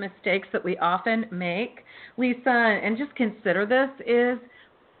one of the mistakes that we often make, Lisa, and just consider this, is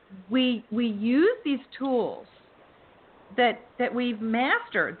we use these tools that we've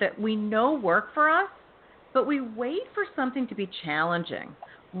mastered, that we know work for us, but we wait for something to be challenging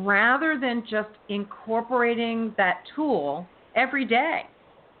rather than just incorporating that tool every day.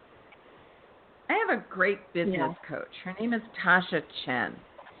 I have a great business coach. Her name is Tasha Chen,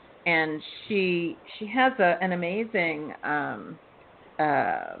 and she has an amazing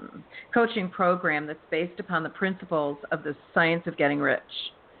coaching program that's based upon the principles of the Science of Getting Rich,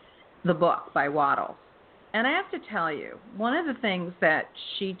 the book by Waddle. And I have to tell you, one of the things that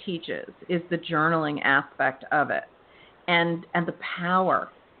she teaches is the journaling aspect of it and the power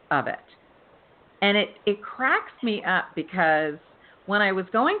of it. And it cracks me up because when I was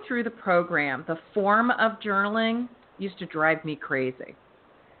going through the program, the form of journaling used to drive me crazy.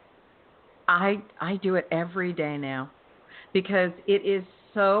 I do it every day now because it is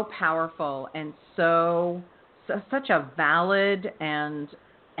so powerful and such a valid and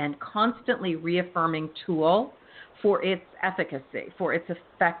constantly reaffirming tool for its efficacy, for its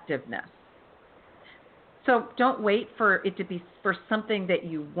effectiveness. So don't wait for it to be for something that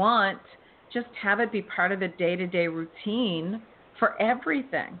you want. Just have it be part of a day-to-day routine for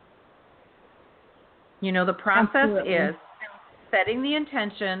everything. The process Absolutely. is setting the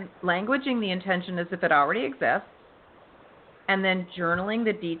intention, languaging the intention as if it already exists, and then journaling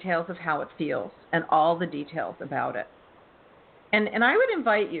the details of how it feels and all the details about it. And I would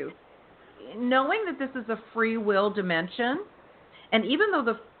invite you, knowing that this is a free will dimension, and even though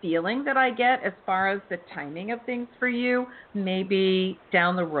the feeling that I get as far as the timing of things for you may be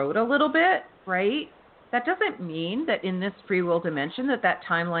down the road a little bit, right? That doesn't mean that in this free will dimension that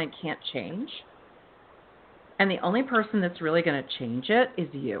timeline can't change. And the only person that's really going to change it is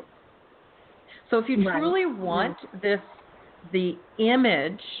you. So if you truly want the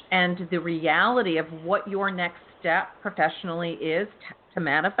image and the reality of what your next step professionally is to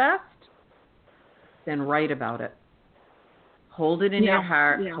manifest, then write about it. Hold it in your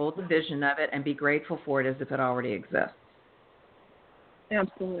heart, hold the vision of it, and be grateful for it as if it already exists.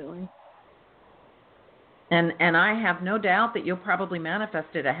 Absolutely. And I have no doubt that you'll probably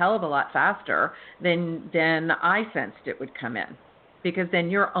manifest it a hell of a lot faster than I sensed it would come in, because then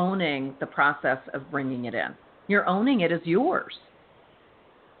you're owning the process of bringing it in. You're owning it as yours.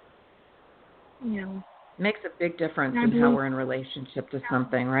 Yeah. Makes a big difference in how we're in relationship to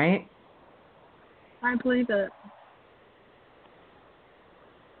something, right? I believe it.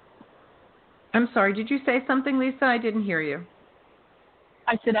 I'm sorry, did you say something, Lisa? I didn't hear you.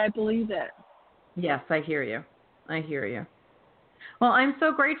 I said I believe it. Yes, I hear you. Well, I'm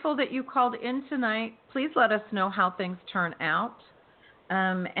so grateful that you called in tonight. Please let us know how things turn out.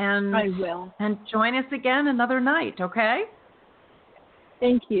 And I will. And join us again another night, okay?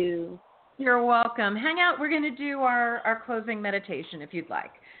 Thank you. You're welcome. Hang out. We're going to do our closing meditation if you'd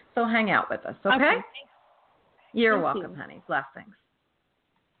like. So hang out with us, okay? You're welcome, honey. Blessings.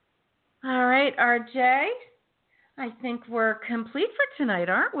 All right, RJ. I think we're complete for tonight,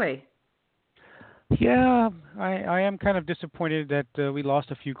 aren't we? Yeah, I am kind of disappointed that we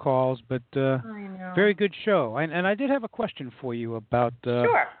lost a few calls, but very good show. And I did have a question for you about the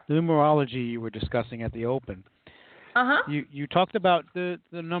numerology you were discussing at the Open. Uh-huh. You talked about the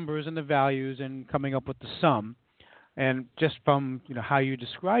numbers and the values and coming up with the sum, and just from how you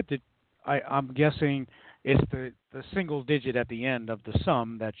described it, I'm guessing it's the single digit at the end of the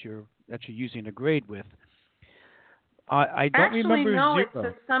sum that you're using to grade with. I don't remember no, zero. it's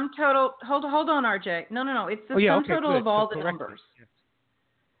the sum total. Hold on, RJ. No. It's the sum total of all the numbers. Yes.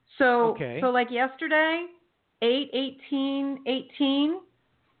 So like yesterday, 8, 18, 18,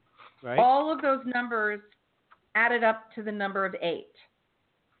 right. All of those numbers added up to the number of 8.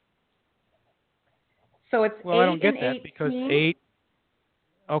 So it's 8 I don't get and that 18. because 8.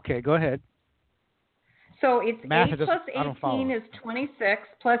 Okay, go ahead. So it's Math 8 doesn't- plus I don't follow 18 it. is 26,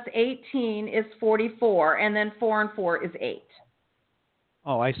 plus 18 is 44, and then 4 and 4 is 8.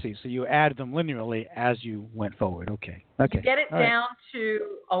 Oh, I see. So you add them linearly as you went forward. Okay. Okay. You get it All right. down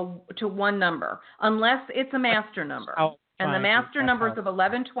to one number, unless it's a master number. How- And the trying to- master that's numbers how- of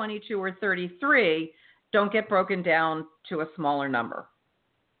 11, 22, or 33 don't get broken down to a smaller number.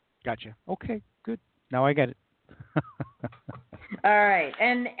 Gotcha. Okay, good. Now I get it. All right,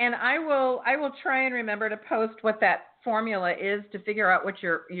 and I will try and remember to post what that formula is to figure out what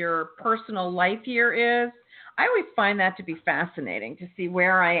your personal life year is. I always find that to be fascinating to see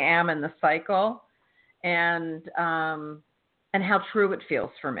where I am in the cycle, and how true it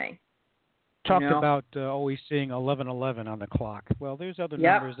feels for me. Talked about always seeing 11:11 on the clock. Well, there's other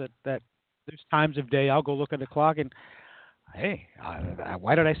Yep. numbers that there's times of day I'll go look at the clock and, hey,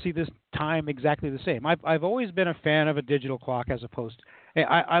 why did I see this time exactly the same? I've always been a fan of a digital clock as opposed to, hey,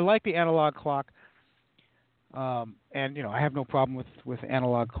 I like the analog clock, and I have no problem with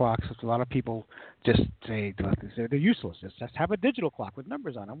analog clocks. A lot of people just say they're useless. Just have a digital clock with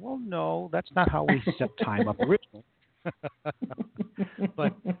numbers on them. Well, no, that's not how we set time up originally.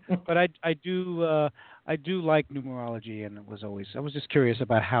 but I do like numerology, and I was just curious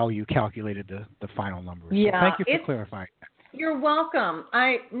about how you calculated the final numbers. Yeah, so thank you for clarifying that. You're welcome.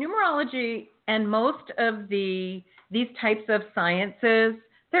 Numerology and most of these types of sciences,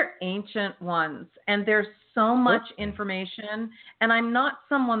 they're ancient ones, and there's so much information, and I'm not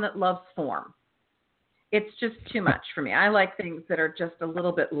someone that loves form. It's just too much for me. I like things that are just a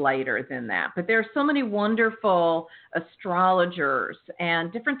little bit lighter than that. But there are so many wonderful astrologers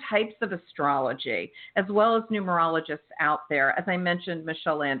and different types of astrology, as well as numerologists out there. As I mentioned,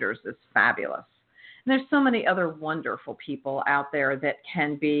 Michelle Landers is fabulous. And there's so many other wonderful people out there that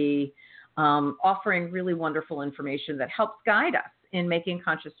can be offering really wonderful information that helps guide us in making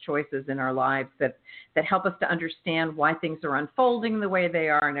conscious choices in our lives that help us to understand why things are unfolding the way they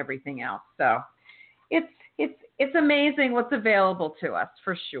are and everything else. So it's amazing what's available to us,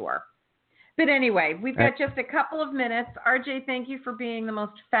 for sure. But anyway, we've got just a couple of minutes. RJ, thank you for being the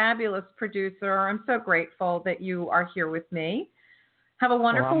most fabulous producer. I'm so grateful that you are here with me. Have a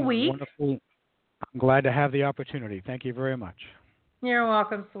wonderful week. I'm glad to have the opportunity. Thank you very much. You're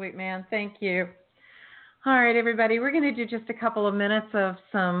welcome, sweet man. Thank you. All right, everybody, we're going to do just a couple of minutes of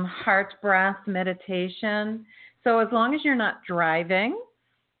some heart breath meditation. So as long as you're not driving,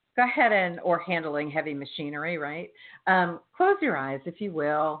 go ahead or handling heavy machinery, right? Close your eyes, if you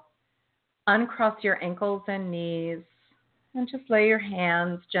will. Uncross your ankles and knees, and just lay your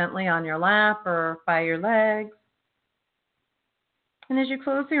hands gently on your lap or by your legs. And as you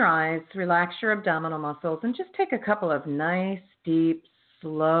close your eyes, relax your abdominal muscles and just take a couple of nice, deep,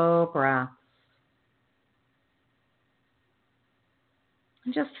 slow breaths.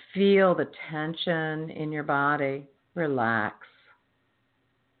 And just feel the tension in your body. Relax.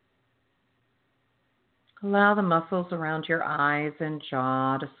 Allow the muscles around your eyes and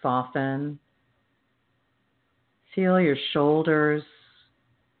jaw to soften. Feel your shoulders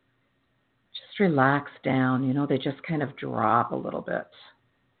just relax down. They just kind of drop a little bit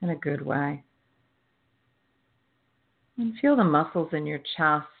in a good way. And feel the muscles in your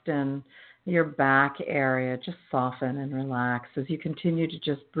chest and your back area just soften and relax as you continue to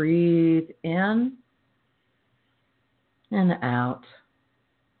just breathe in and out.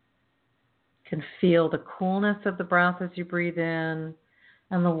 You can feel the coolness of the breath as you breathe in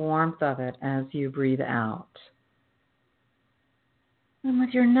and the warmth of it as you breathe out. And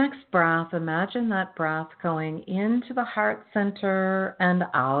with your next breath, imagine that breath going into the heart center and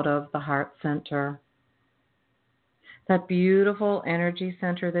out of the heart center. That beautiful energy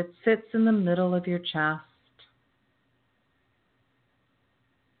center that sits in the middle of your chest.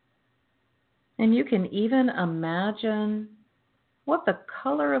 And you can even imagine what the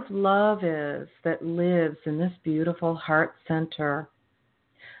color of love is that lives in this beautiful heart center.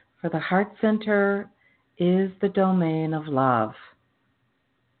 For the heart center is the domain of love.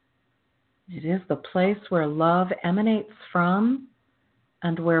 It is the place where love emanates from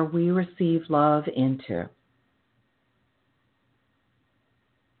and where we receive love into.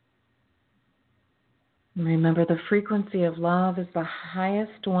 And remember, the frequency of love is the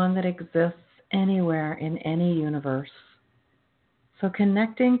highest one that exists anywhere in any universe. So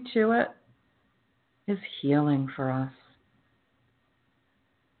connecting to it is healing for us.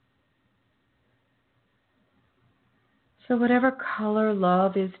 So whatever color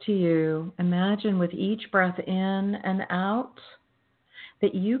love is to you, imagine with each breath in and out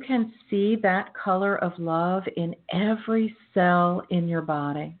that you can see that color of love in every cell in your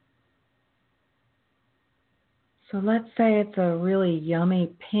body. So let's say it's a really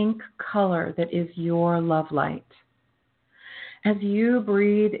yummy pink color that is your love light. As you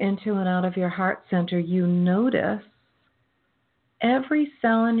breathe into and out of your heart center, you notice every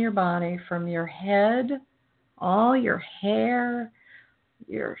cell in your body, from your head, all your hair,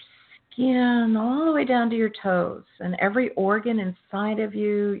 your skin, all the way down to your toes, and every organ inside of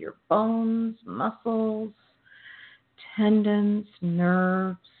you, your bones, muscles, tendons,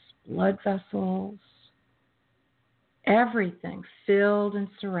 nerves, blood vessels, everything filled and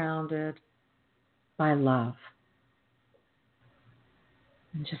surrounded by love.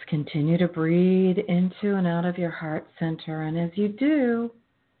 And just continue to breathe into and out of your heart center. And as you do,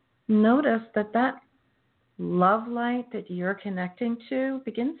 notice that that love light that you're connecting to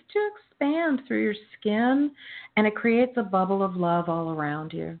begins to expand through your skin, and it creates a bubble of love all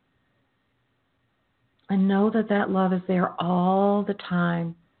around you. And know that that love is there all the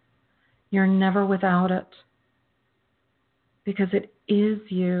time. You're never without it, because it is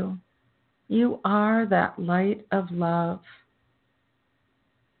you. You are that light of love.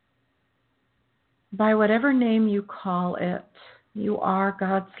 By whatever name you call it, you are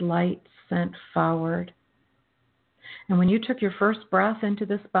God's light sent forward. And when you took your first breath into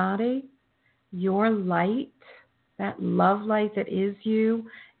this body, your light, that love light that is you,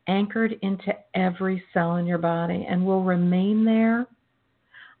 anchored into every cell in your body and will remain there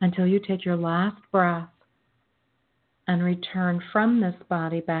until you take your last breath and return from this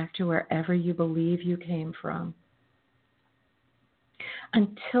body back to wherever you believe you came from.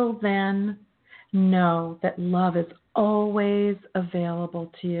 Until then, know that love is always available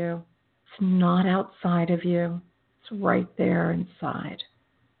to you. It's not outside of you. It's right there inside.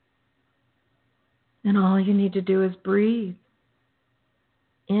 And all you need to do is breathe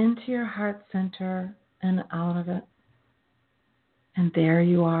into your heart center and out of it. And there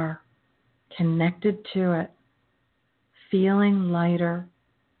you are, connected to it, feeling lighter,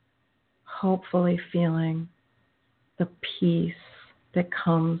 hopefully feeling the peace that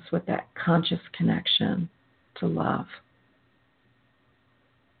comes with that conscious connection to love.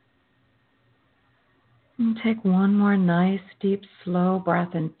 And take one more nice, deep, slow breath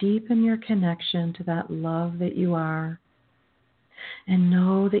and deepen your connection to that love that you are. And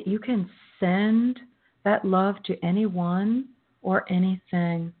know that you can send that love to anyone or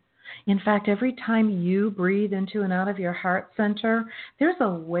anything. In fact, every time you breathe into and out of your heart center, there's a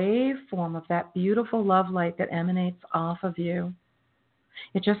waveform of that beautiful love light that emanates off of you.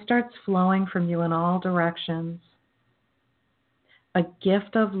 It just starts flowing from you in all directions. A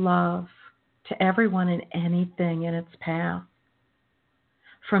gift of love to everyone and anything in its path.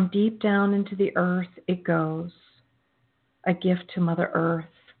 From deep down into the earth it goes. A gift to Mother Earth,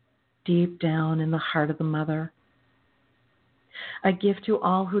 deep down in the heart of the Mother. A gift to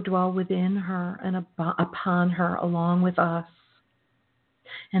all who dwell within her and upon her along with us.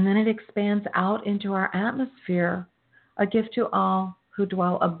 And then it expands out into our atmosphere, a gift to all who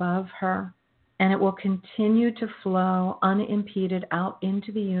dwell above her, and it will continue to flow unimpeded out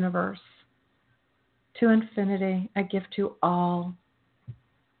into the universe, to infinity, a gift to all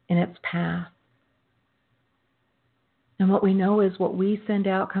in its path. And what we know is what we send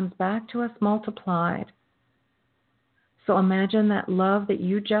out comes back to us multiplied. So imagine that love that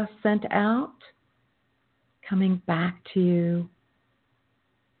you just sent out coming back to you,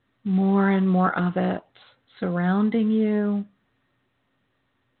 more and more of it surrounding you,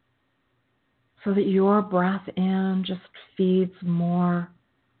 so that your breath in just feeds more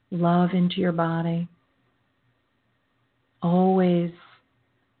love into your body. Always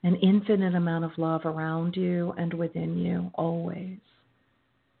an infinite amount of love around you and within you, always.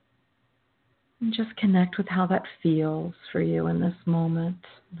 And just connect with how that feels for you in this moment.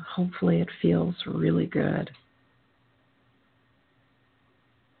 Hopefully it feels really good.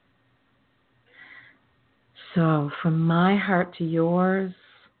 So from my heart to yours,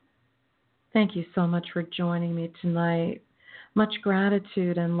 thank you so much for joining me tonight. Much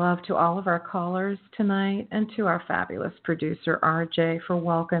gratitude and love to all of our callers tonight and to our fabulous producer, RJ, for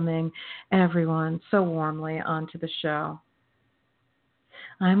welcoming everyone so warmly onto the show.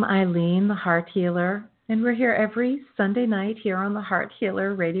 I'm Ilene, the Heart Healer, and we're here every Sunday night here on the Heart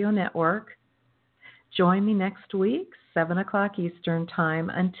Healer Radio Network. Join me next week, 7 o'clock Eastern Time.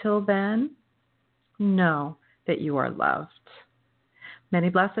 Until then, know that you are loved. Many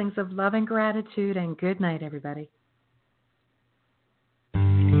blessings of love and gratitude, and good night, everybody.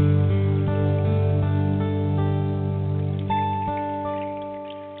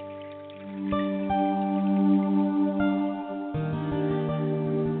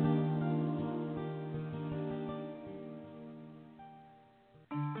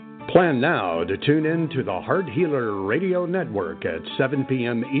 Plan now to tune in to the Heart Healer Radio Network at 7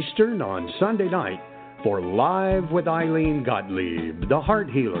 p.m. Eastern on Sunday night for Live with Ilene Gottlieb, the Heart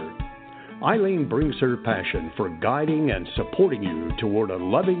Healer. Ilene brings her passion for guiding and supporting you toward a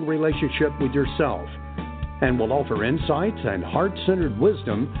loving relationship with yourself and will offer insights and heart-centered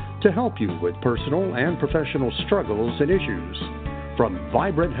wisdom to help you with personal and professional struggles and issues. From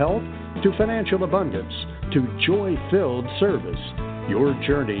vibrant health to financial abundance to joy-filled service, your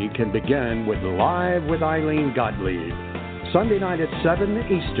journey can begin with Live with Ilene Gottlieb, Sunday night at 7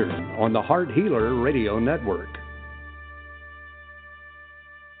 Eastern on the Heart Healer Radio Network.